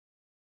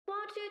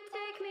Won't you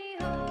take me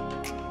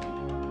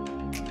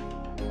home?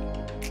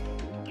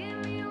 Give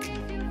me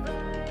wings to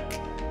fly.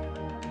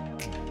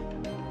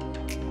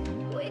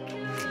 We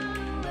can run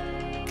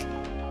away.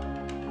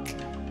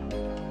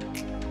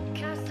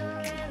 Castle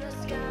in the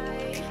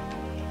sky.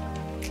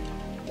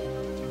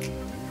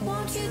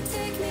 Won't you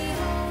take me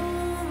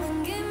home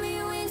and give me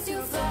wings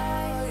to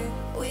fly?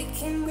 We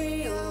can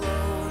be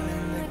alone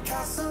in the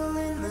castle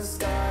in the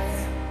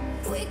sky.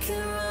 We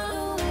can run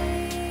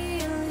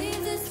away and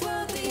leave this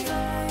world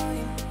behind.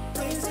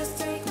 Please just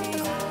take me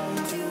home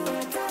to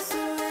a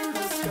castle in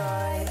the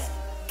sky.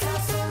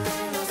 Castle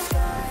in the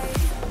sky.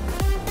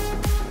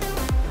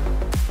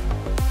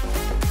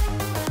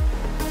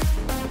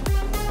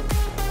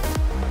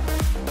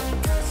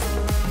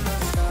 Castle in the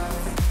sky.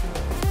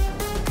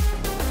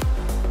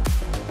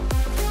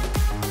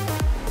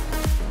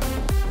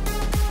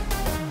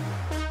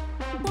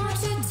 Won't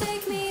you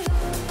take me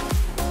home?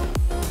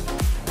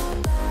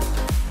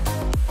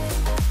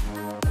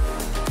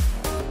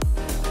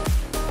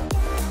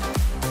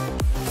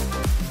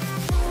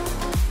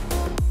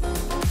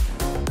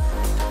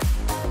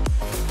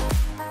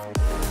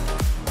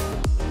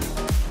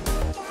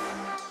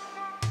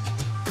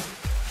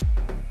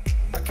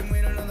 I can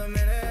wait another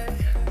minute.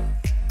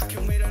 I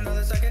can wait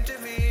another second to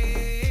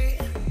be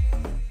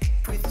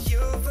with you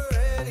for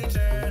an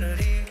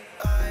eternity.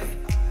 I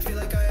feel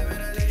like I am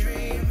in a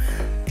daydream.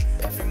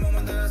 Every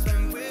moment that I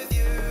spend with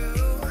you,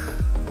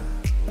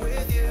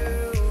 with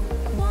you.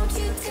 Won't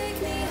you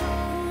take me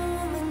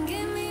home and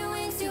give me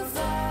wings to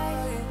fly?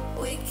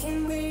 We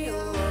can be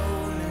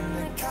alone in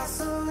the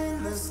castle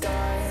in the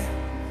sky.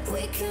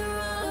 We can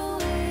run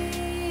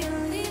away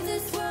and leave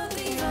this world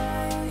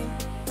behind.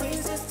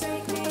 Please just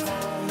take me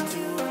home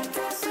to a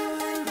castle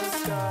in the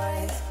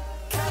sky.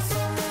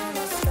 Castle in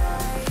the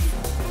sky.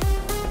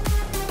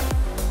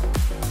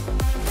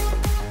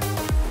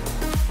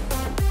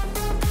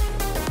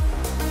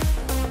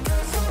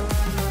 Castle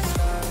in the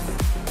sky.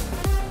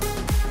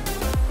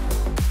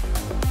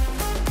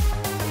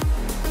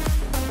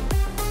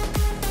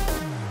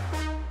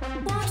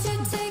 Won't you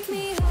take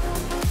me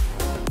home?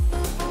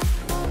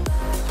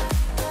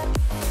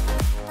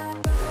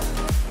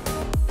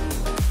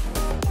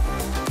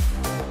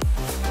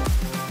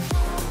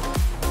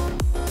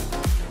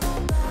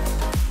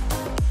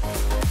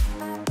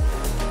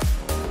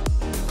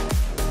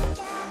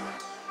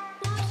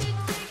 Won't you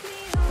take me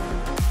home?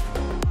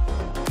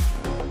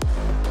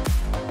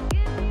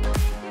 Give me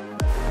wings to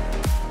fly.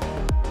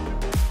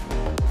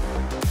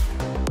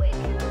 We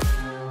can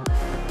run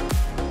away.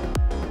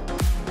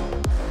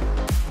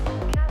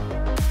 Castle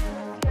in the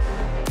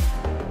sky.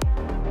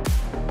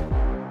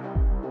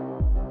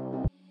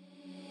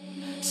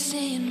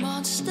 Seeing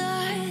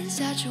monsters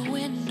out your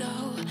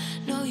window.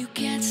 No, you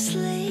can't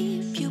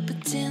sleep, you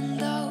pretend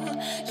though.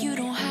 You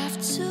don't have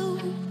to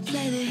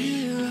play the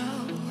hero.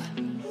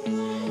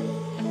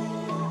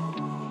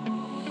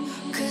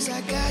 'Cause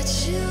I got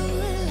you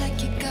like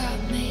you got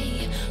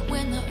me.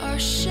 When the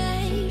earth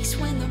shakes,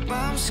 when the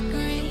bombs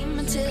scream,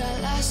 until our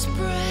last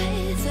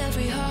breath,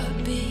 every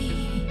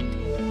heartbeat.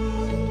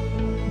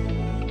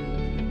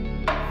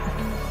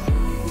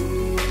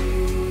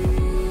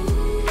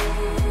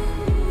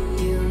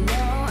 You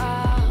know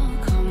I'll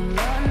come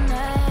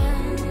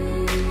running.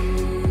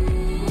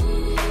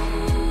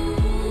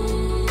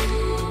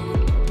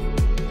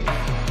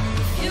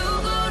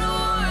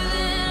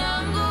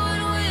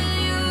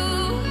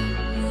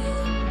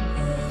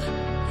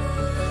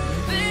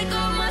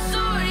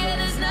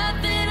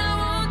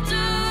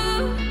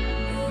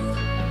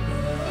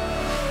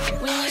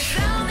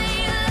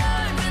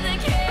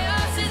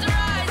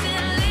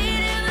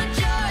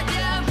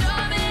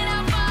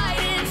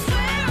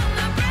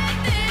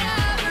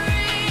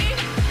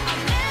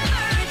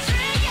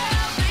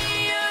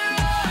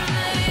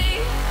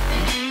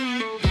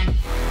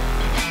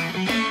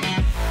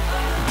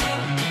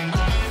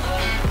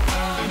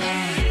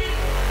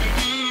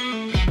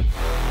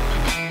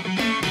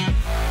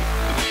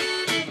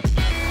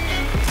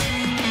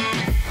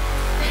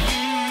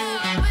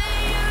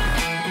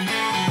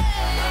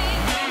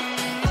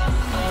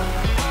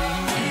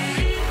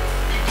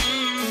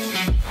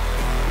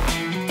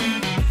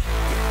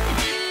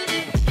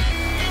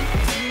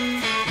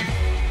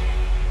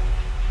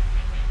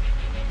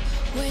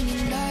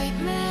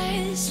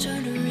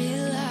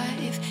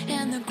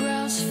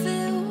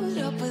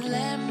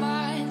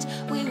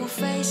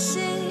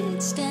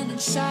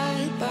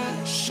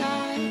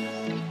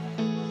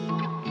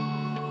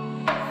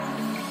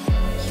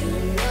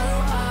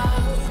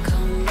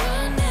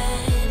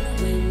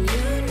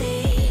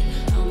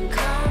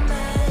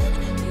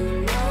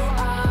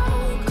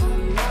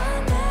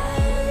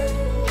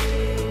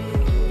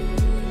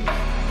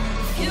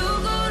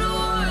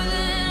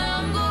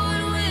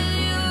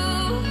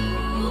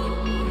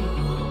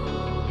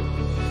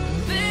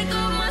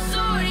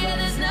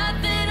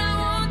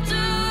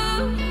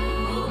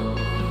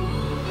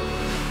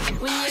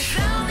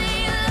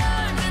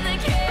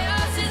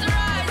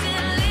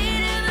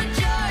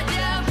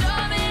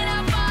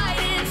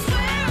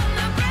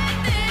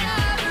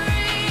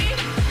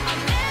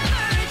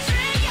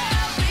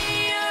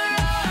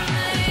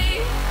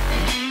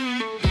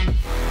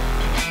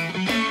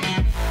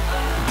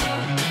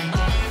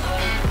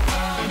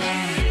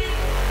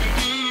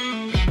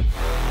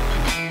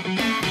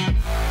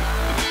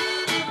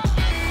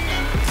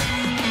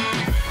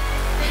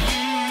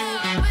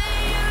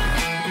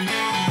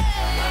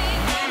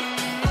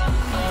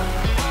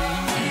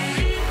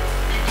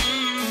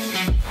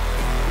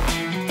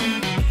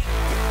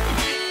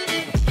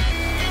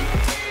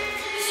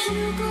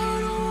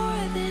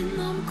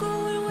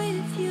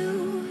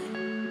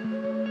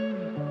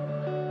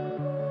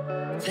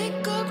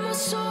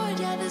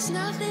 there's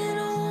nothing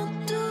I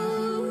won't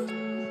do.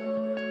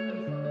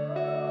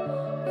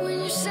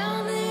 When you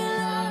sound the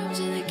alarms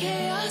and the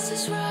chaos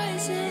is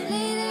rising,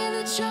 leading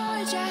the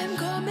charge, I'm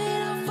coming,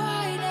 I'll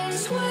fight it.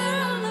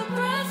 Swear on the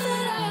breath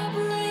that I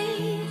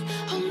breathe,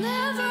 I'll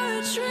never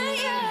retreat,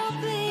 yeah, I'll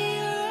be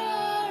your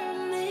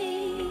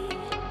army.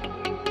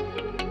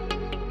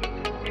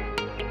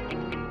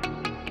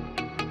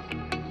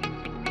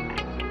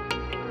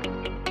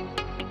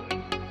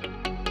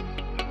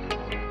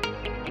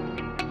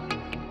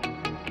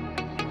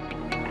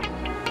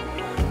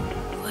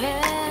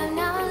 When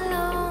I'm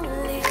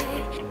lonely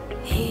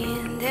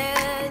in the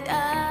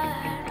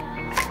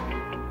dark,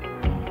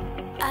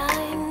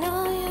 I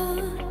know you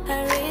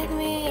are with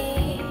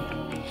me,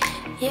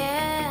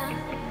 yeah.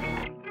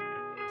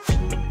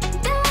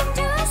 Don't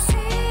you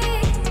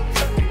see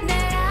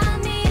that I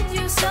need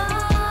you so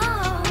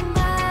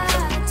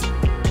much?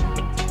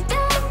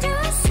 Don't you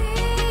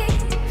see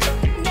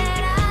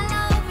that I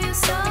love you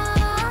so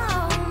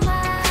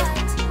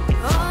much?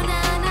 Oh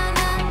na na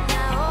na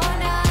na, oh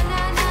na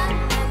na na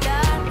na,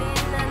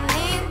 darling, I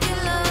need your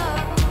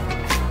love.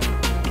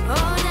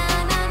 Oh na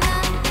na na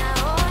na,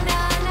 oh na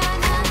na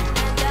na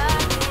na,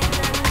 darling,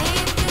 I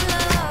need your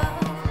love.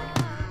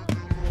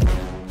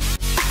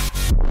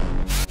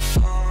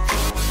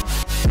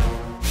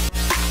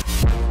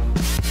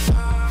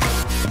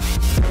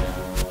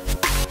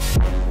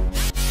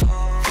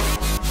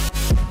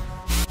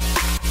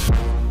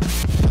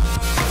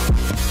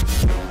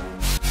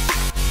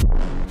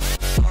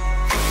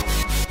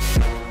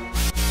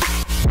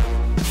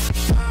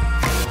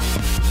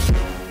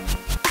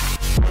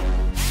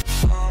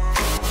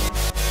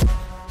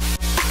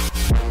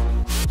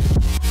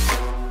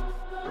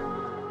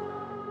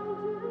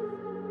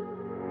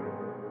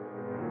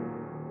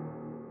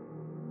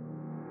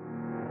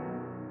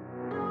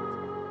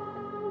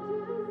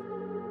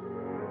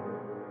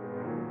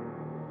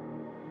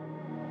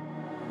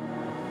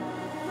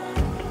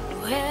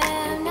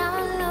 When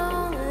I'm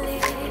lonely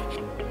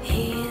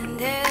in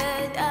the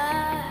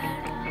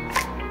dark,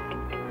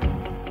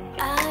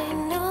 I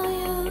know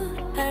you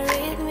are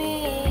with me,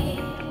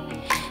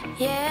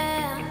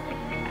 yeah.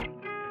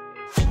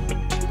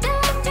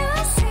 Don't you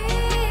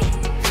see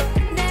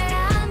that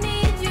I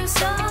need you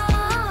so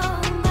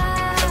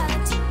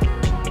much?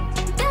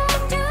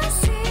 Don't you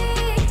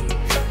see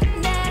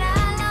that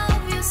I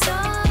love you so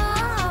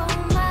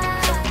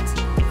much?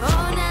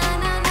 Oh na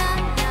na na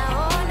na,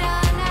 oh na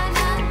na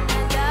na na,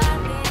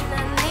 darling,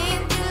 I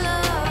need your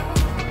love.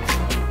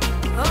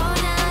 Oh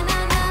na na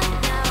na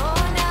na,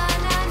 oh na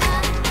na na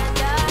na,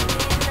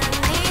 darling, I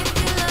need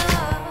your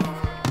love.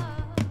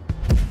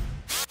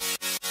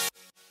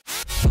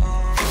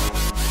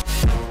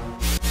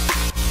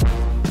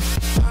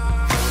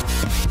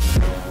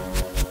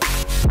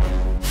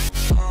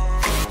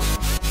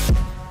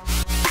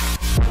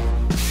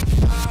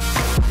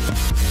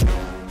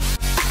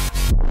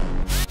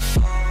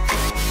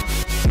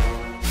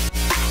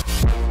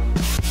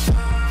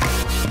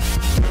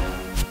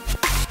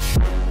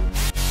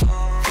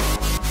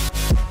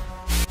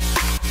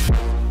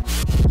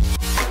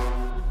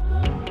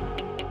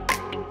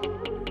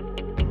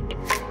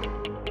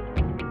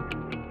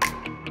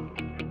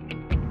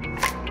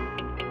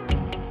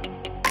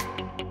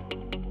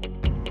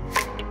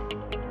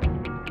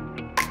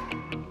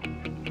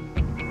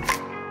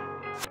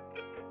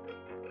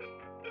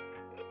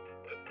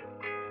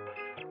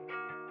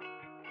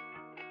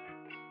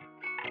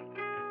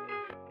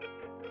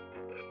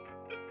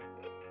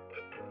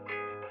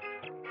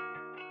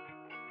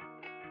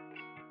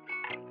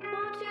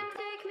 Won't you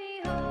take me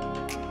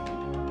home?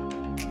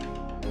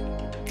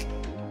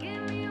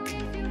 Give me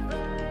wings to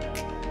fly.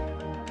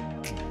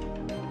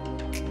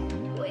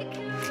 We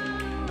can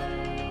run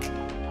away.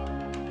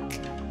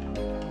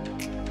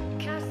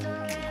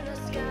 Castle in the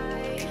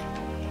sky.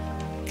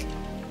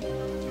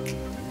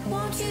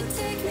 Won't you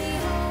take me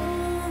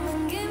home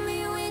and give me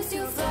wings to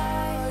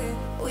fly?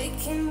 We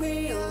can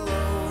be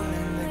alone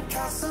in the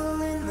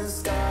castle in the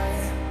sky.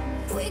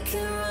 We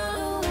can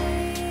run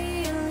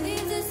away and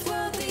leave this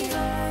world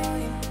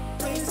behind.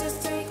 Please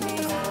just take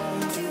me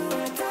home to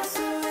a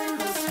castle in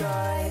the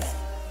sky.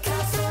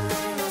 Castle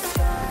in the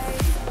sky.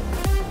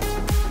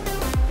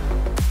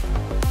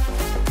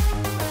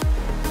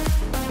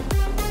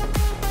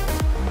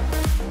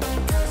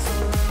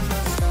 Castle in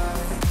the sky.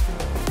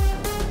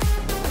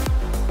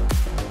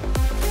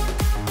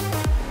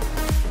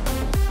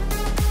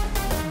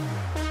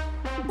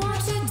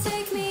 Won't you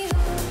take me home?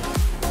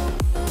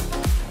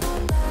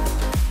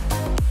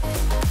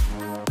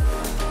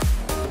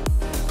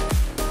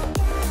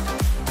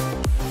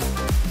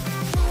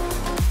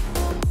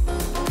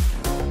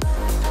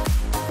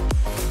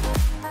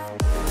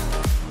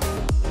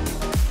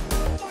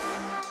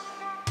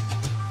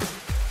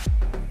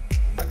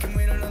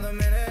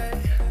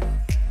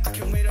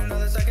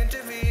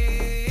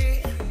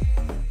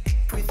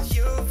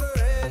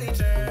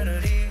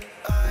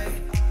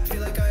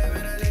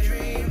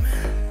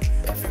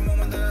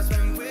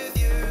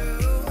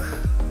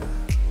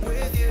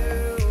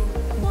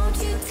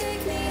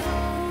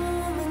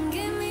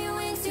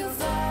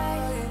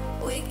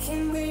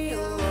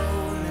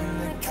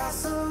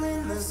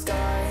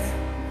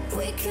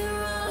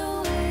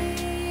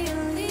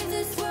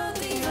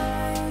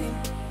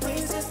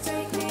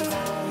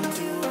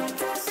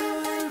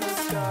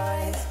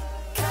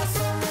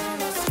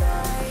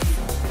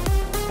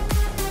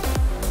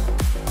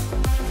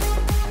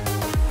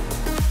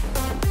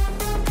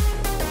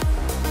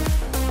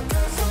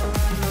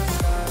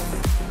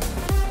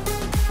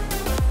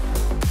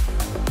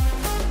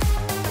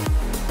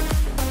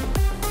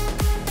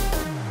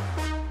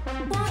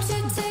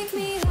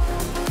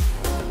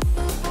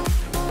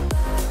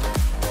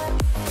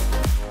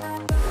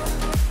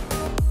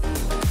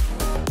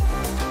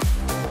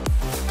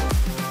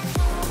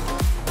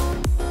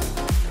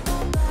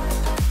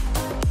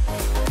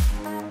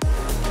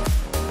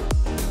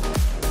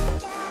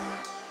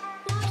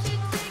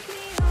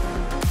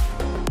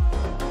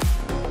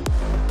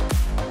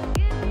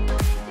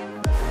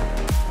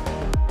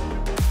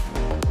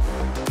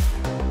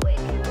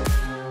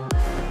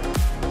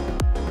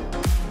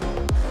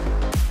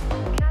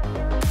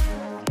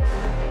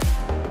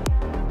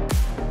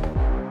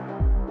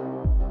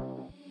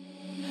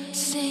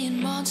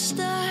 seeing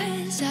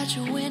monsters out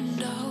your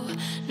window.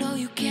 No,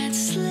 you can't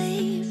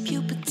sleep,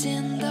 you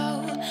pretend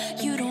though.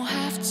 You don't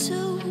have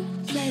to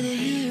play the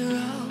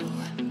hero,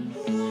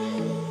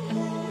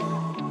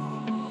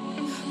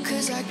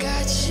 'cause I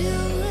got you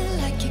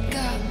like you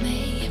got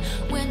me.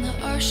 When the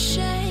earth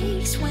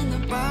shakes, when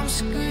the bombs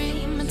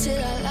scream,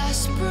 until our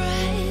last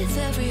breath,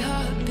 every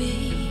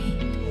heartbeat.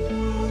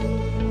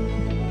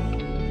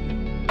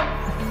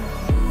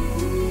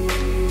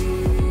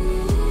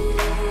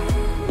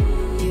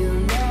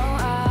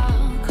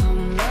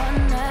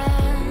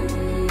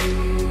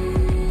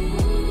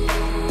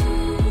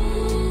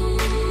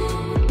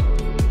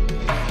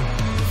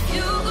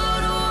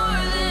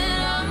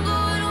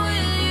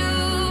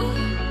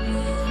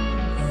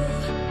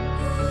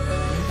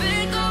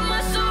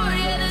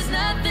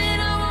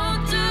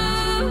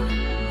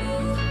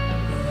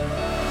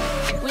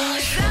 When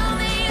you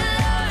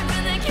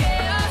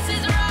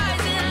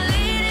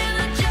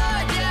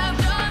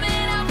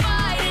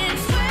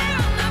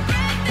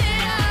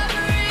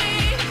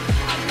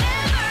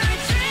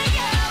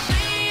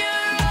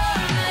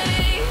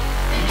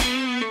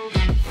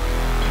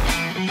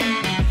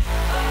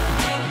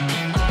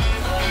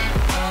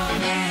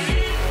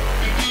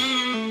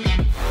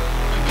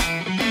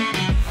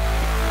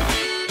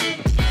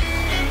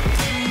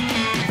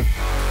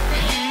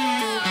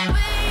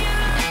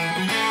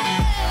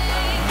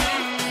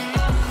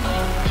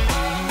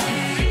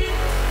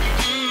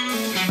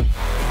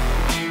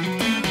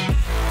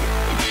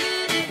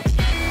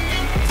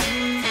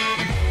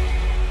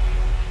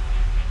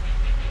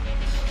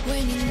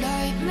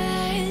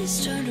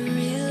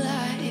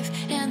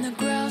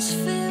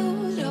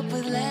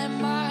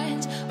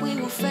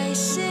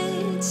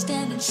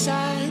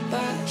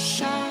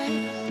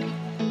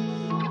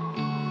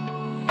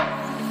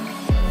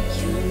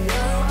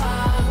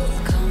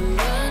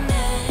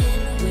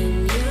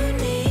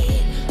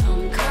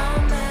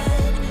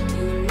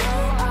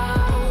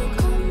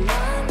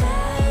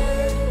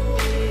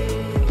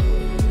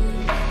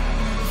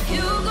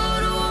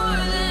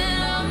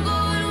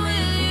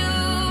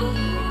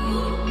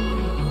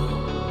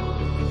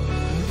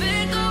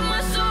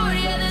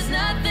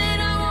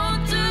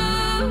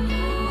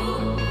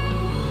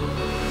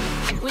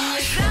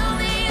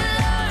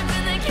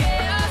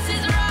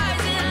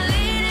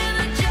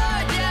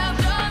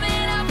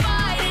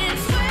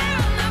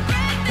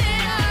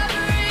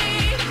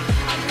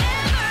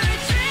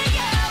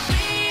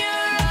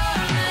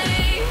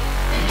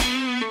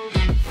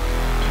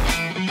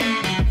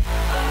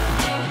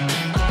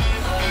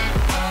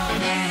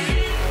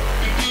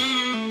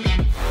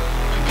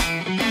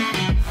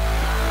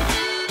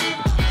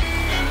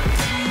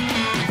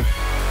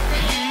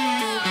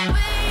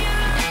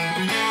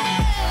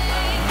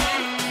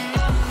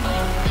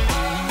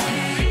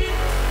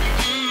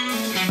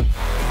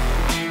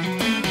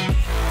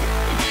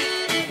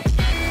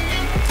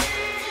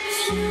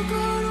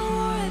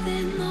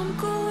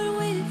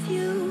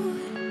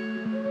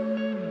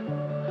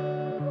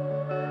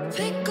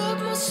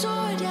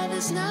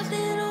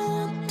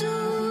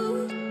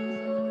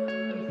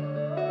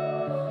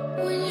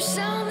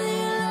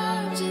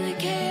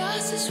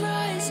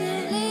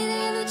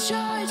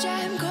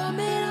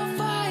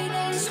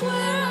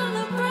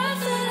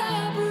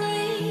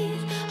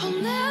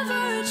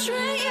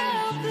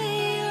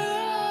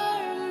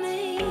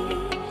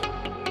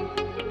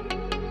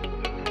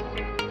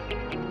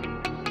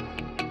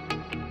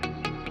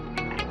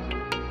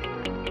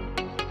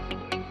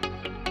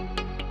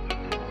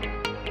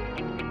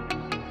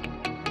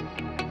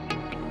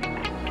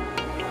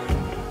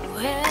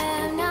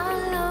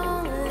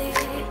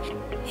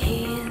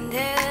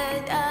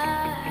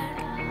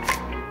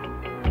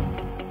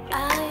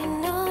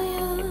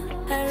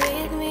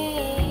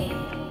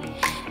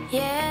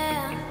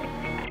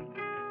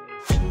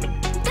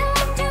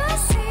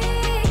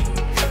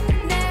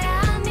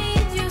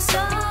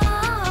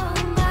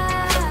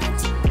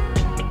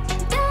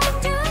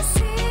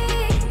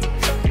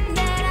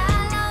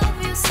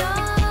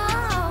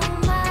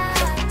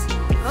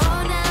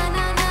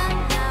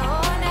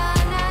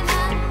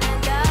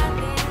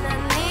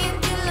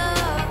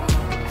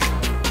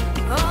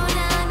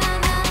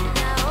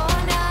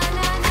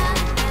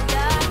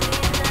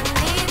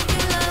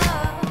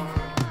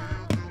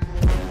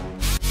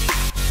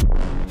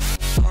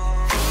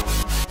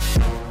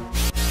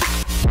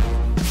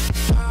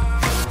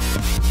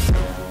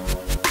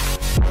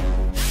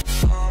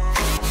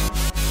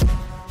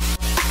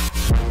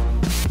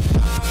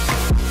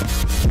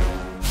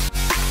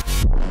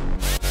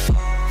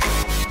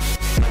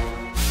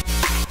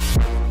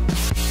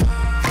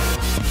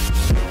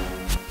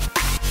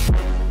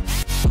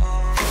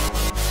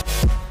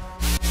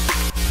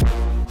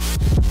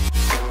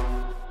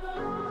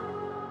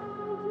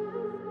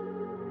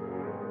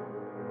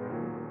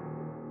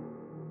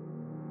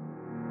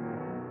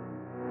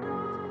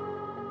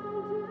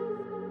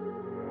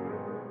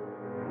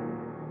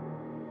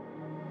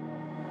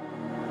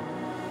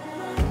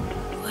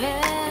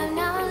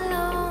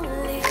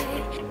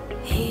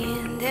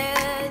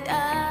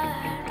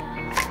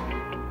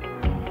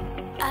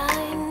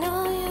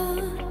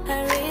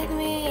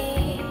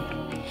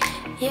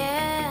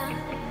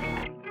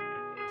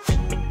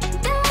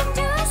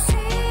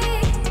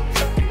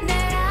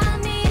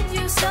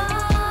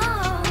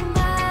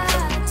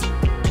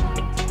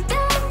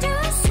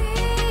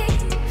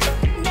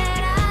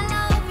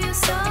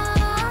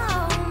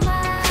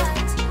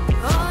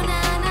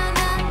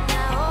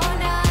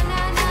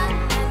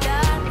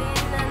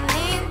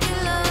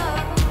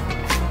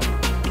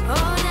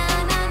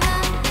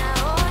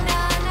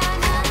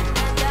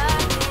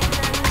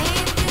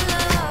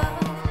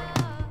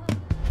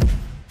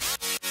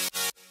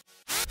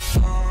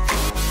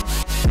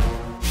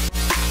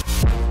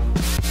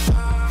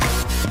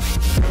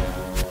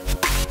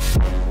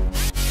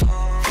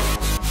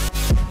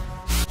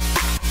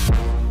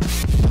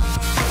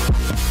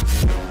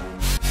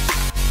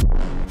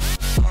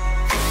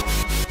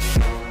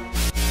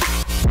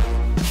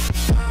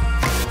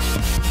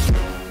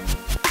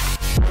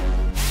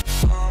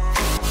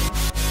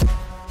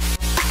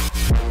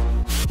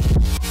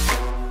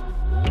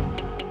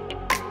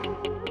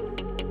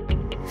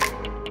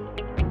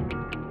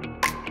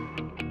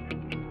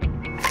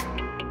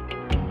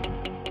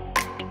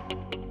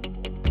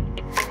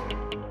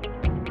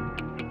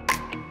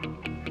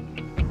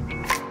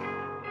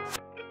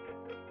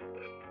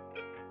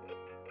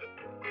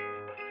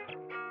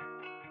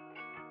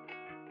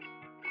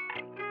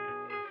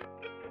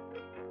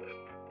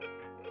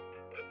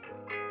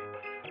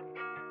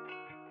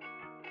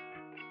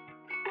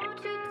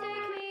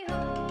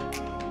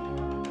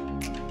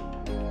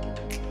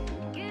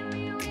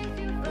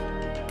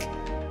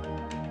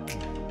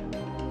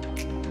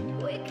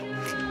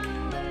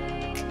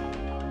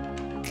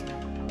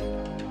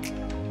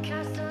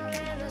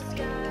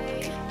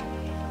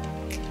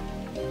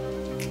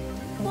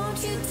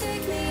Won't you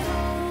take me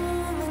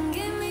home and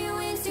give me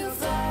wings to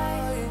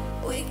fly?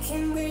 We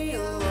can be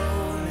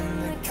alone in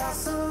the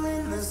castle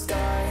in the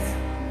sky.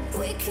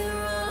 We can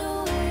run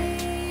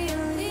away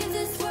and leave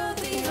this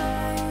world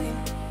behind.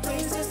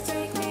 Please just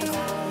take me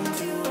home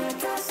to a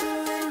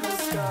castle in the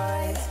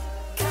sky.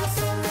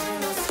 Castle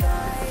in the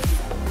sky.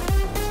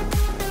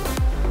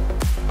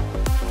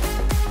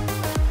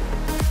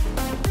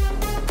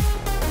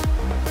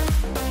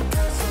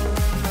 Castle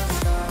in the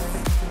sky.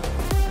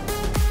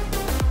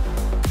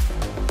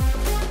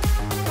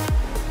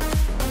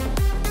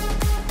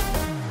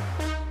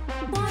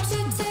 Won't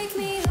you take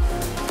me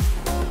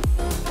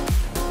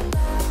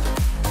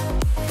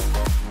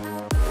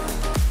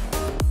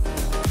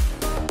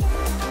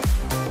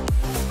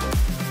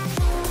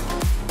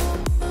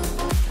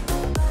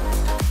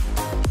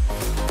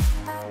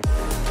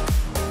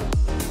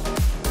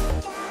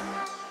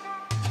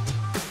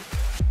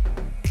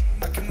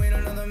I can wait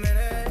another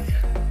minute.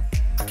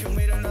 I can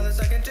wait another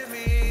second to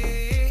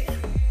be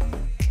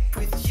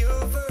with you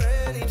for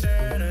an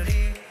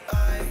eternity.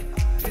 I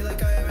feel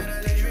like I am in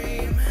a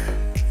daydream.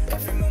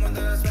 Every moment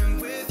that I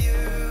spend with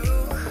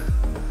you,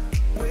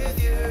 with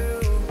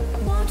you.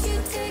 Won't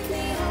you take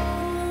me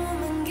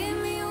home and give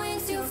me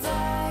wings to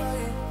fly?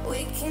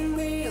 We can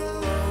be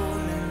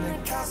alone in the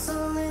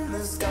castle in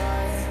the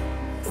sky.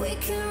 We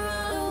can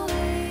run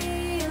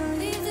away and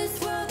leave this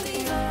world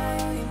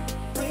behind.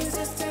 Please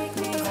just take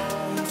me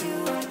home to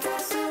a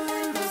castle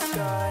in the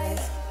sky.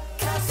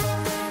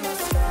 Castle in the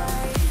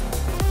sky.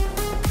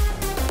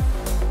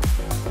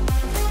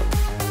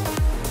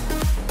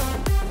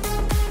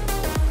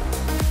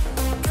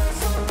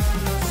 Castle in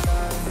the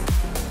sky.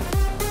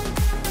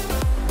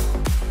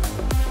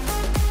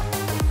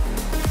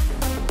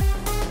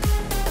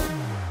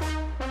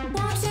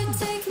 Won't you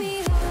take me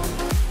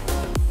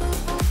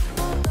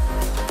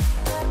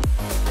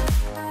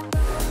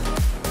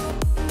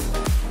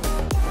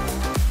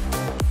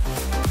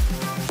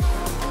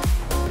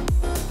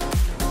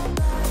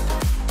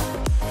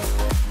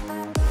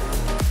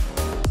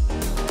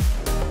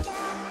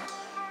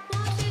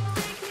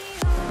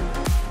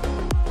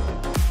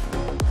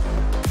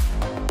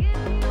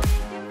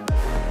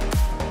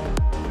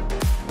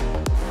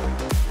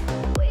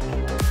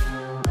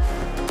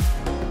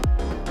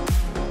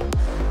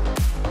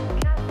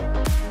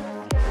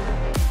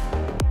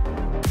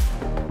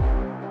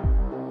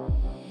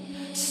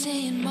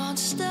seeing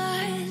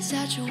monsters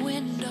out your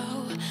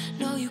window?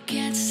 No, you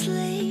can't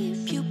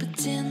sleep, you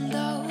pretend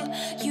though.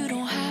 You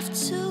don't have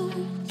to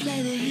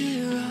play the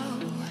hero.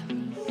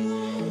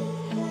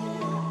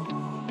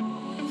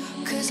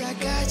 'Cause I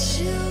got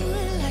you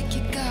like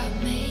you got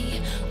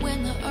me.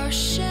 When the earth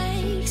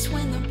shakes,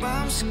 when the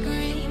bombs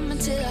scream,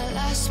 until our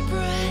last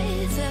breath,